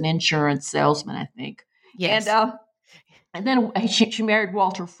 He was an insurance salesman, I think. Yes. And then she married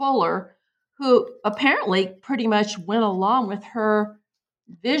Walter Fuller, who apparently pretty much went along with her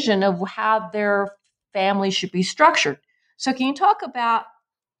vision of how their family should be structured. So can you talk about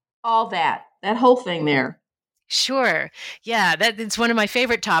all that whole thing there? Sure. Yeah, it's one of my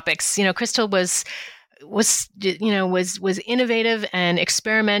favorite topics. Crystal was innovative and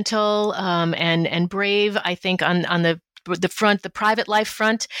experimental, and brave, I think, on the private life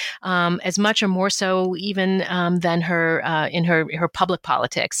front, as much or more so even than her in her public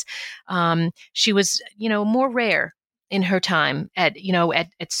politics. She was more rare in her time at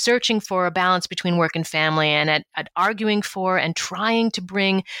searching for a balance between work and family, and at arguing for and trying to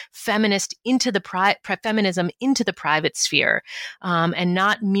bring feminism into the private sphere, and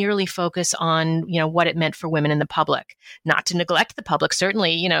not merely focus on what it meant for women in the public. Not to neglect the public,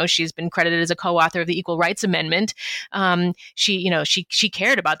 certainly. She's been credited as a co-author of the Equal Rights Amendment. She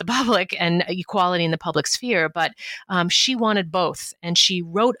cared about the public and equality in the public sphere, but she wanted both, and she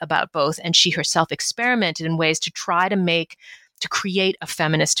wrote about both, and she herself experimented in ways to try to create a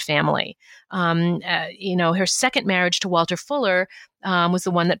feminist family. Her second marriage to Walter Fuller was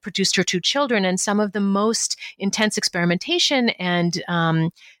the one that produced her 2 children, and some of the most intense experimentation and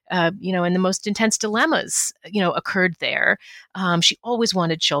the most intense dilemmas, occurred there. She always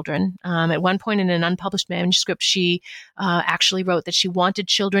wanted children. At one point in an unpublished manuscript, she actually wrote that she wanted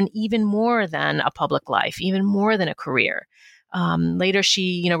children even more than a public life, even more than a career. Later,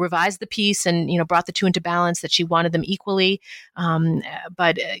 she, revised the piece and, brought the two into balance, that she wanted them equally.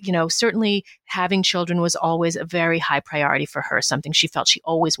 But certainly having children was always a very high priority for her, something she felt she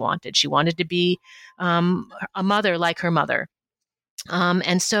always wanted. She wanted to be a mother like her mother.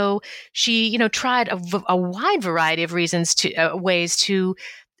 And so she, tried a wide variety of ways to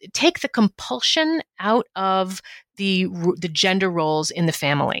take the compulsion out of the gender roles in the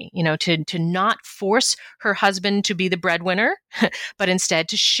family, to not force her husband to be the breadwinner, but instead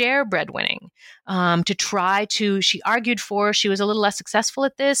to share breadwinning, she argued for, she was a little less successful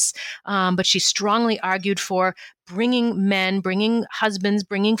at this, but she strongly argued for bringing husbands,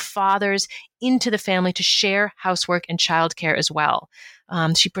 bringing fathers into the family to share housework and childcare as well.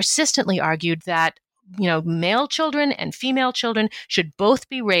 She persistently argued that male children and female children should both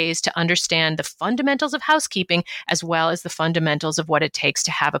be raised to understand the fundamentals of housekeeping as well as the fundamentals of what it takes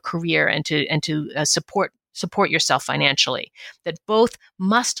to have a career and to support support yourself financially, that both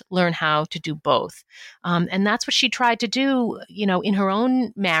must learn how to do both. And that's what she tried to do, in her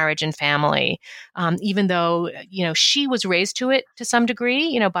own marriage and family, even though, she was raised to it to some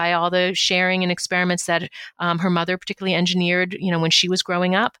degree, by all the sharing and experiments that her mother particularly engineered, when she was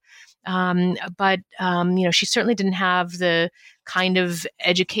growing up. But she certainly didn't have the kind of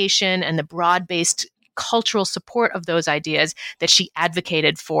education and the broad-based cultural support of those ideas that she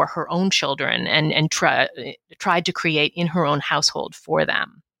advocated for her own children and tried to create in her own household for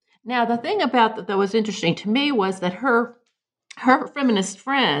them. Now, the thing about that was interesting to me was that her feminist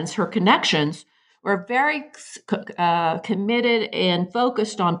friends, her connections, were very committed and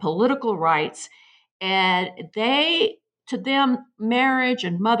focused on political rights, and to them, marriage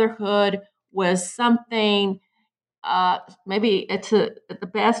and motherhood was something maybe at the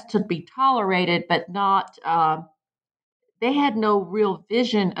best to be tolerated, but not. They had no real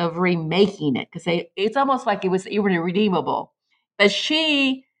vision of remaking it because it's almost like it was irredeemable. But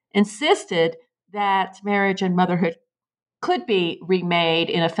she insisted that marriage and motherhood could be remade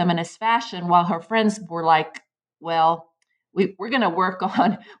in a feminist fashion, while her friends were like, "Well, we're going to work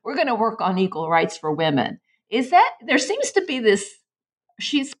on equal rights for women." Is that there seems to be this?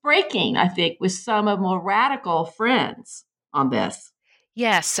 She's breaking, I think, with some of more radical friends on this.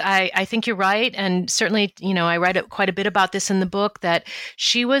 Yes, I think you're right. And certainly, I write quite a bit about this in the book, that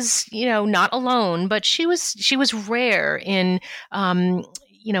she was, not alone, but she was rare in,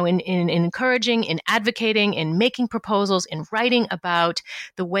 in encouraging, in advocating, in making proposals, in writing about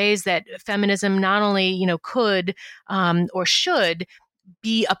the ways that feminism not only, could or should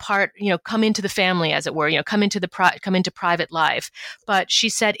be a part, come into the family, as it were, come into private life. But she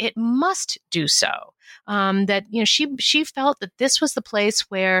said it must do so. That she felt that this was the place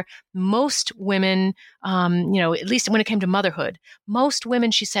where most women, at least when it came to motherhood, most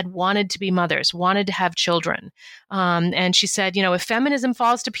women, she said, wanted to be mothers, wanted to have children. And she said, if feminism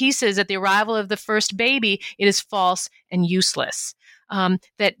falls to pieces at the arrival of the first baby, it is false and useless.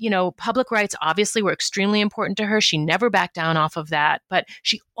 That, public rights obviously were extremely important to her. She never backed down off of that. But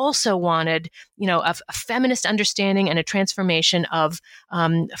she also wanted, a feminist understanding and a transformation of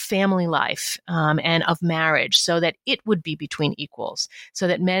family life and of marriage, so that it would be between equals, so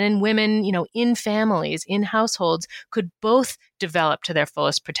that men and women, in families, in households, could both develop to their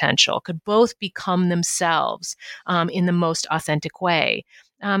fullest potential, could both become themselves in the most authentic way.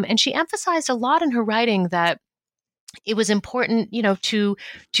 And she emphasized a lot in her writing that it was important, to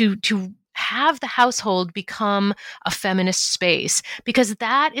have the household become a feminist space, because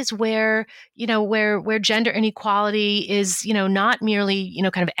that is where, where gender inequality is, not merely,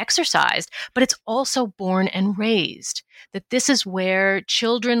 kind of exercised, but it's also born and raised. That this is where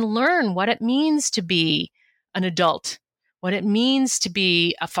children learn what it means to be an adult, what it means to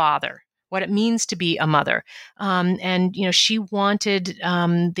be a father, what it means to be a mother. And, she wanted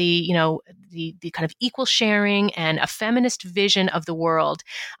the kind of equal sharing and a feminist vision of the world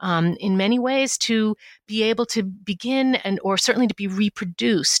in many ways to be able to begin or certainly to be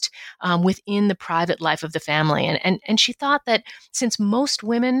reproduced within the private life of the family. And she thought that since most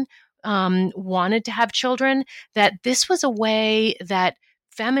women wanted to have children, that this was a way that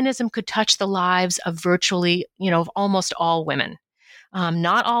feminism could touch the lives of virtually, of almost all women.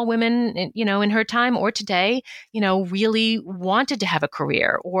 Not all women, in her time or today, really wanted to have a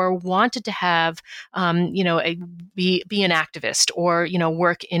career or wanted to have, be an activist or,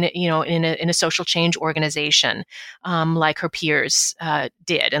 work in a social change organization, like her peers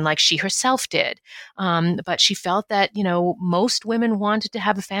did and like she herself did. But she felt that, most women wanted to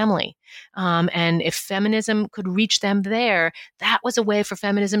have a family. And if feminism could reach them there, that was a way for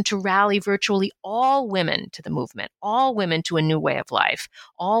feminism to rally virtually all women to the movement, all women to a new way of life,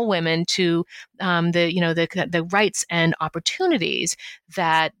 all women to the rights and opportunities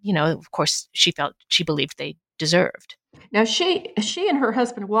that, of course, she believed they deserved. Now, she and her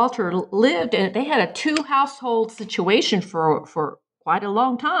husband Walter lived, and they had a 2-household situation for quite a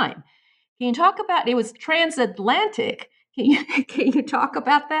long time. Can you talk about? It was transatlantic. Can you talk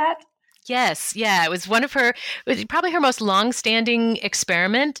about that? Yes. Yeah. It was probably her most long-standing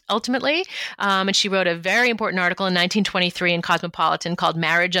experiment, ultimately. And she wrote a very important article in 1923 in Cosmopolitan called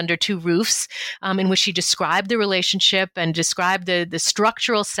Marriage Under Two Roofs, in which she described the relationship and described the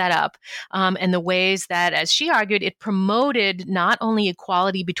structural setup and the ways that, as she argued, it promoted not only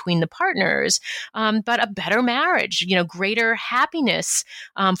equality between the partners, but a better marriage, greater happiness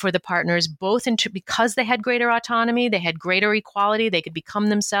for the partners, both because they had greater autonomy, they had greater equality, they could become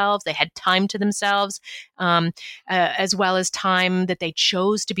themselves, they had time to themselves, as well as time that they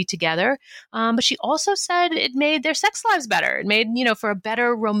chose to be together. But she also said it made their sex lives better. It made, for a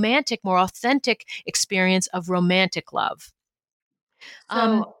better romantic, more authentic experience of romantic love.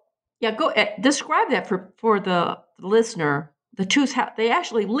 So, go describe that for the listener. They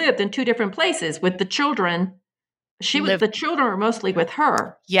actually lived in two different places with the children. The children were mostly with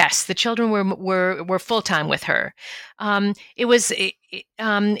her. Yes, the children were full time with her. It was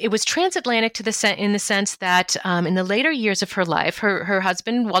transatlantic in the sense that in the later years of her life, her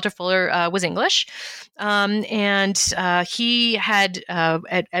husband Walter Fuller was English, and he had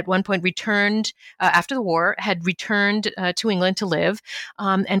at one point returned after the war, had returned to England to live,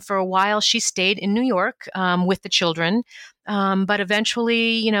 and for a while she stayed in New York with the children. But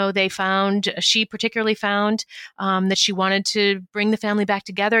eventually, she particularly found that she wanted to bring the family back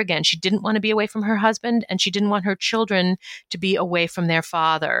together again. She didn't want to be away from her husband, and she didn't want her children to be away from their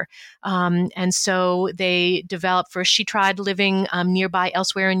father. And so they developed, first she tried living nearby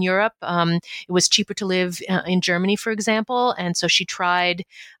elsewhere in Europe. It was cheaper to live in Germany, for example. And so she tried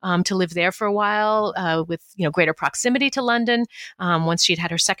to live there for a while with, greater proximity to London. Once she'd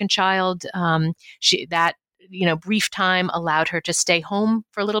had her second child, brief time allowed her to stay home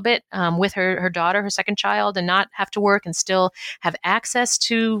for a little bit with her daughter, her second child, and not have to work and still have access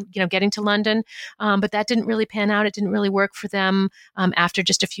to, getting to London. But that didn't really pan out. It didn't really work for them after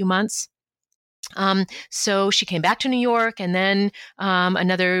just a few months. So she came back to New York, and then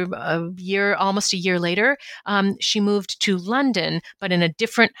almost a year later, she moved to London, but in a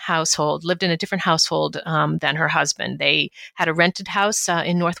different household, lived in a different household than her husband. They had a rented house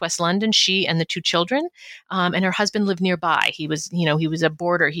in Northwest London, she and the two children, and her husband lived nearby. He was a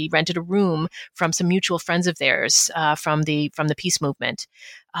boarder. He rented a room from some mutual friends of theirs from the peace movement.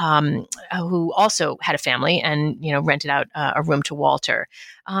 Who also had a family and, rented out a room to Walter.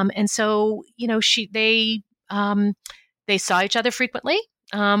 And so, they saw each other frequently.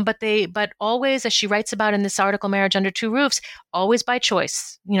 But always, as she writes about in this article, Marriage Under Two Roofs, always by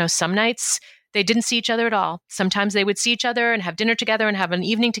choice. Some nights they didn't see each other at all. Sometimes they would see each other and have dinner together and have an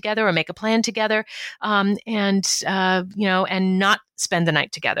evening together or make a plan together, and not spend the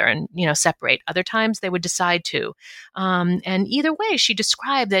night together and, separate. Other times they would decide to. And either way, she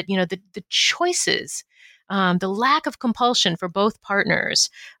described that, the choices, the lack of compulsion for both partners,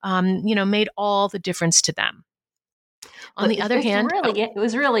 made all the difference to them. On the other hand, it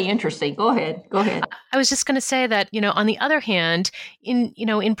was really interesting. Go ahead. I was just going to say that, on the other hand,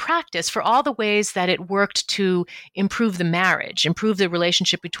 in practice, for all the ways that it worked to improve the marriage, improve the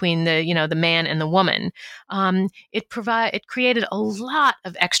relationship between the man and the woman, it created a lot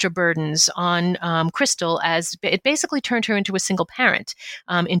of extra burdens on Crystal, as it basically turned her into a single parent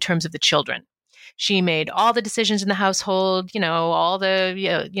in terms of the children. She made all the decisions in the household, went to all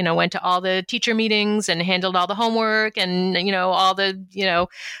the teacher meetings and handled all the homework and, all the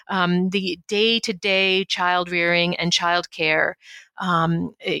day-to-day child rearing and child care,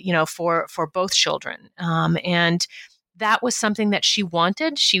 for both children. And that was something that she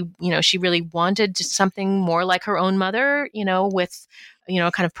wanted. She really wanted something more like her own mother, with,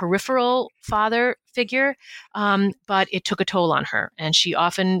 kind of peripheral father figure, but it took a toll on her. And she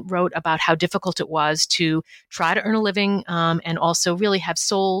often wrote about how difficult it was to try to earn a living and also really have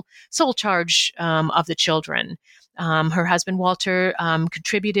sole charge of the children. Her husband, Walter,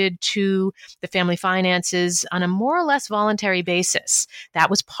 contributed to the family finances on a more or less voluntary basis. That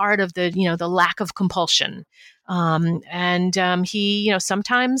was part of the lack of compulsion. He,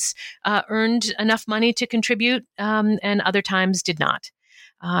 sometimes earned enough money to contribute and other times did not.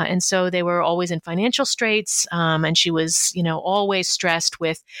 And so they were always in financial straits, and she was, always stressed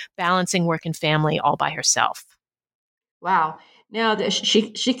with balancing work and family all by herself. Wow. Now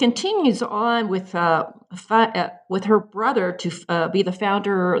she continues on with her brother to be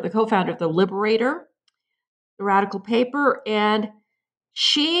the co-founder of the Liberator, the radical paper, and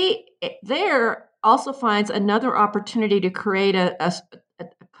she there also finds another opportunity to create a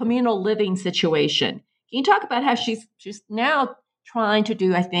communal living situation. Can you talk about how she's now trying to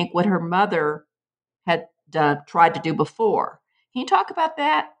do, I think, what her mother had tried to do before? Can you talk about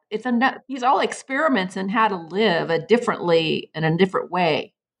that? These all experiments in how to live differently in a different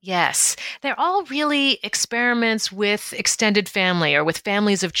way. Yes, they're all really experiments with extended family or with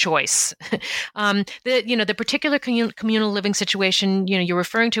families of choice. The particular communal living situation you're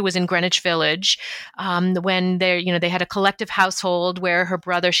referring to was in Greenwich Village, when they had a collective household where her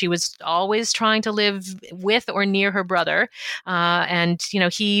brother, she was always trying to live with or near her brother, and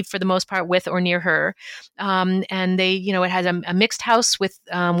he for the most part with or near her, and they it had a mixed house with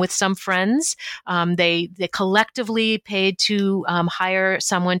some friends. They collectively paid to hire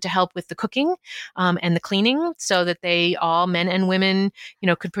someone someone to help with the cooking and the cleaning, so that they all, men and women,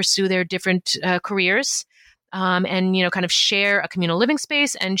 could pursue their different careers. And, kind of share a communal living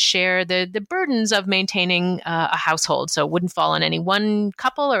space and share the burdens of maintaining a household. So it wouldn't fall on any one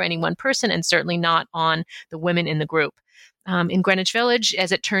couple or any one person, and certainly not on the women in the group. In Greenwich Village,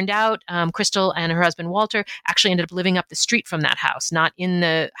 as it turned out, Crystal and her husband Walter actually ended up living up the street from that house, not in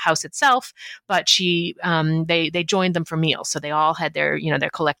the house itself, but they joined them for meals. So they all had their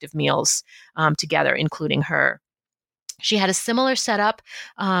collective meals together, including her. She had a similar setup.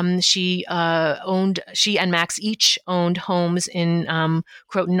 She and Max each owned homes in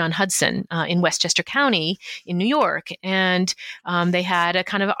Croton-on-Hudson in Westchester County in New York. And they had a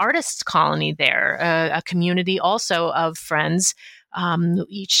kind of artists colony there, a community also of friends,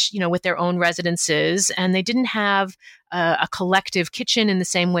 each, with their own residences. And they didn't have a collective kitchen in the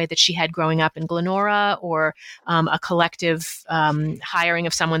same way that she had growing up in Glenora, or a collective hiring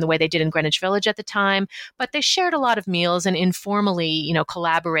of someone the way they did in Greenwich Village at the time. But they shared a lot of meals and informally,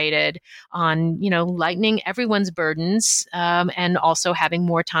 collaborated on, lightening everyone's burdens, and also having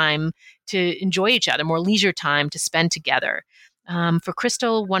more time to enjoy each other, more leisure time to spend together. For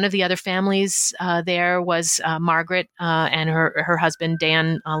Crystal, one of the other families there was Margaret and her husband,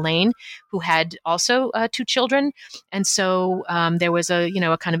 Dan Lane, who had also 2 children. And so there was a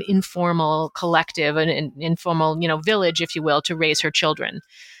kind of informal collective, an informal, village, if you will, to raise her children.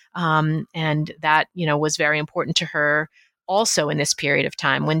 And that, was very important to her. Also in this period of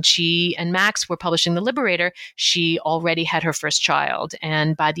time, when she and Max were publishing The Liberator, she already had her first child.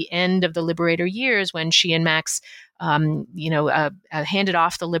 And by the end of the Liberator years, when she and Max handed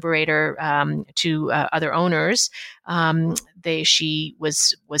off The Liberator to other owners, she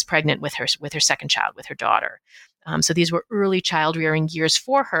was pregnant with her second child, with her daughter. So these were early child rearing years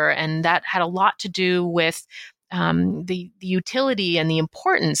for her, and that had a lot to do with the utility and the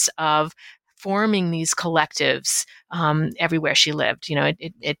importance of forming these collectives everywhere she lived.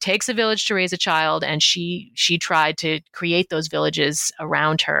 It takes a village to raise a child, and she tried to create those villages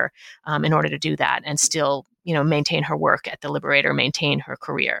around her in order to do that, and still, maintain her work at The Liberator, maintain her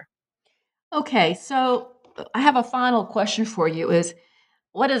career. Okay, so I have a final question for you: is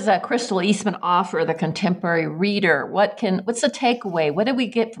what does Crystal Eastman offer the contemporary reader? What's the takeaway? What did we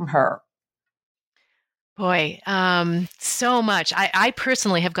get from her? Boy, so much. I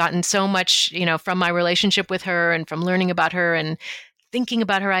personally have gotten so much, from my relationship with her and from learning about her and thinking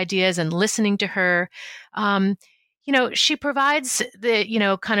about her ideas and listening to her. She provides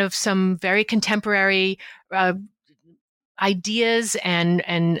the, kind of some very contemporary ideas and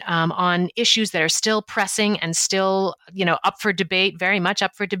on issues that are still pressing and still, up for debate, very much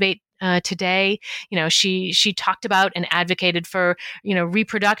up for debate today. She talked about and advocated for,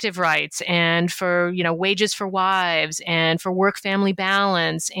 reproductive rights, and for, wages for wives, and for work-family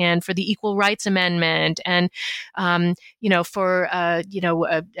balance, and for the Equal Rights Amendment, and, for,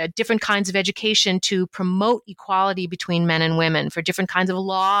 different kinds of education to promote equality between men and women, for different kinds of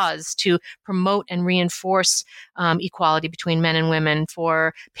laws to promote and reinforce equality between men and women,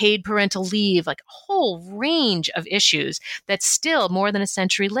 for paid parental leave, like a whole range of issues that still, more than a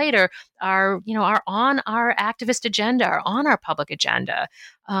century later, are on our activist agenda, are on our public agenda.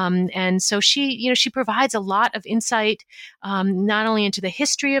 And so she provides a lot of insight, not only into the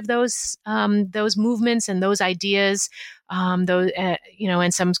history of those movements and those ideas,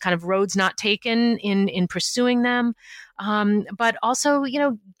 and some kind of roads not taken in pursuing them, but also,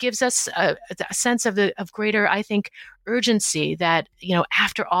 gives us a sense of greater, I think, urgency that,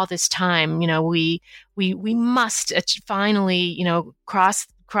 after all this time, we must finally,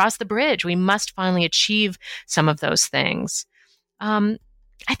 cross the bridge. We must finally achieve some of those things.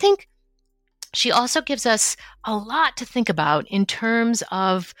 I think she also gives us a lot to think about in terms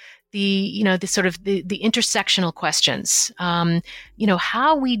of the intersectional questions,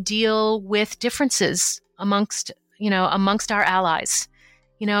 how we deal with differences amongst our allies.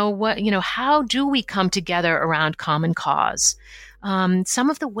 How do we come together around common cause? Some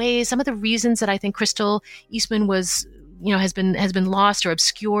of the reasons that I think Crystal Eastman has been lost or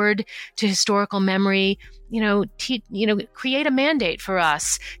obscured to historical memory, create a mandate for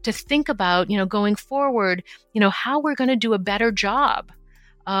us to think about, going forward, how we're going to do a better job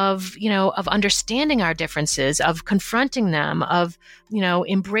of understanding our differences, of confronting them, of,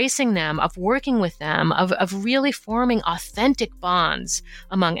 embracing them, of working with them, of really forming authentic bonds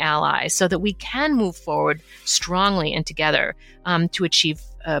among allies so that we can move forward strongly and together to achieve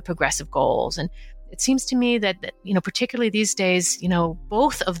progressive goals. And it seems to me that particularly these days,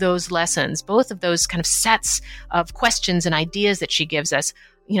 both of those lessons, both of those kind of sets of questions and ideas that she gives us,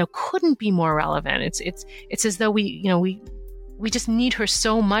 couldn't be more relevant. It's as though we just need her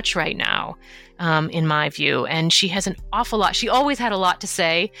so much right now, in my view. And she has an awful lot. She always had a lot to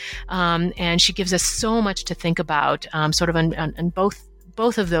say, and she gives us so much to think about, sort of in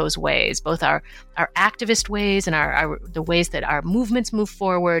both of those ways, both our activist ways and the ways that our movements move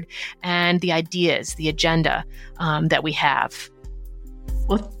forward, and the ideas, the agenda that we have.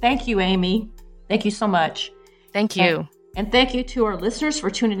 Well, thank you, Amy. Thank you so much. Thank you. And thank you to our listeners for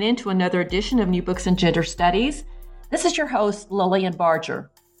tuning in to another edition of New Books in Gender Studies. This is your host, Lillian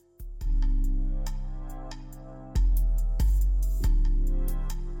Barger.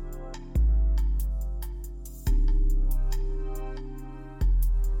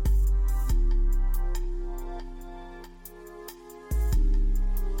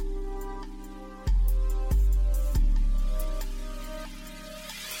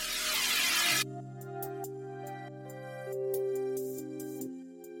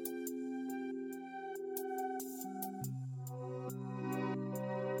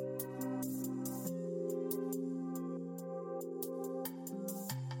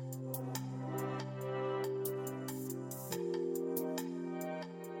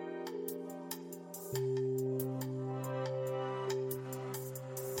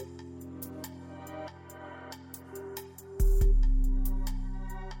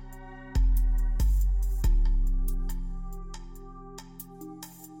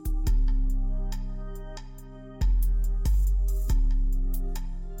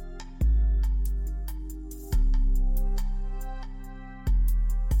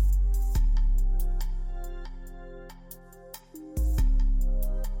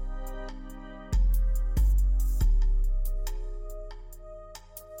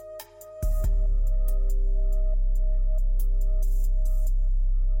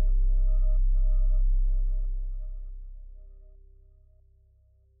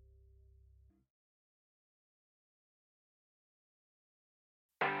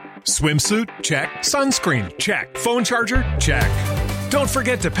 Swimsuit? Check. Sunscreen? Check. Phone charger? Check. Don't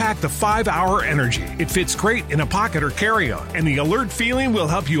forget to pack the 5-Hour Energy. It fits great in a pocket or carry-on, and the alert feeling will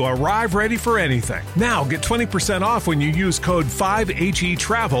help you arrive ready for anything. Now get 20% off when you use code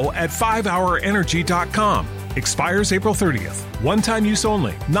 5HETRAVEL at 5hourenergy.com. Expires April 30th. One-time use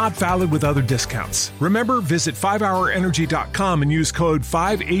only. Not valid with other discounts. Remember, visit 5hourenergy.com and use code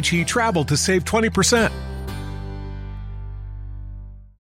 5HETRAVEL to save 20%.